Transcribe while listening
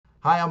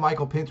Hi, I'm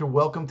Michael Pinter.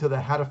 Welcome to the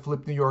How to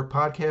Flip New York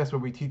podcast, where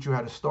we teach you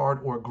how to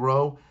start or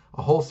grow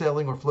a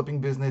wholesaling or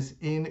flipping business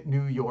in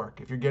New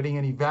York. If you're getting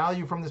any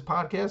value from this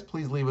podcast,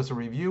 please leave us a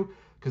review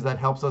because that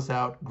helps us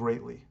out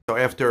greatly. So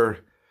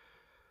after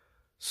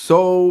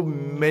so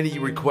many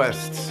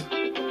requests,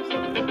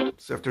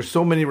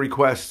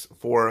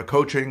 for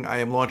coaching, I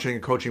am launching a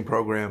coaching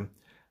program.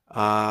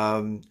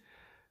 The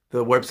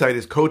website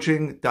is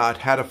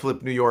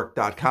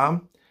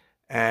coaching.howtoflipnewyork.com,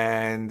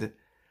 and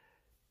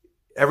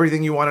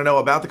everything you want to know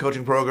about the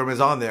coaching program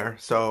is on there.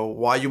 So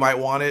why you might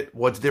want it,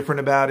 what's different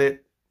about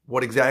it,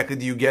 what exactly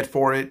do you get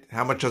for it,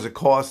 how much does it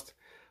cost,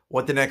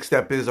 what the next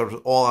step is, are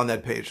all on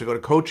that page. So go to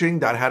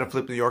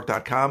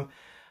coaching.howtoflipnewyork.com.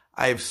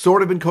 I've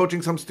sort of been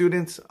coaching some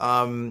students,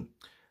 and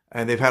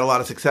they've had a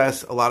lot of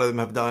success. A lot of them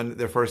have done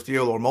their first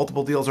deal or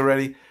multiple deals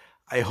already.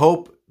 I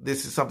hope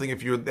this is something,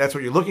 if that's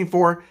what you're looking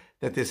for,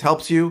 that this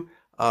helps you.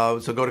 So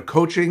go to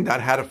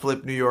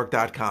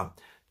coaching.howtoflipnewyork.com.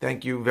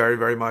 Thank you very,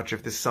 very much.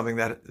 If this is something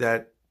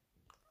that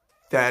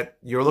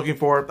you're looking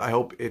for, I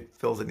hope it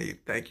fills a need.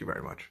 Thank you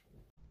very much.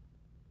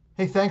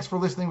 Hey, thanks for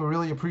listening. We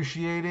really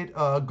appreciate it.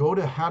 Go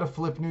to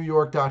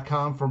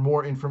howtoflipnewyork.com for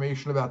more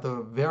information about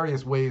the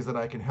various ways that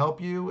I can help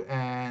you.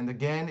 And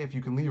again, if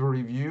you can leave a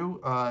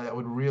review, that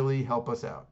would really help us out.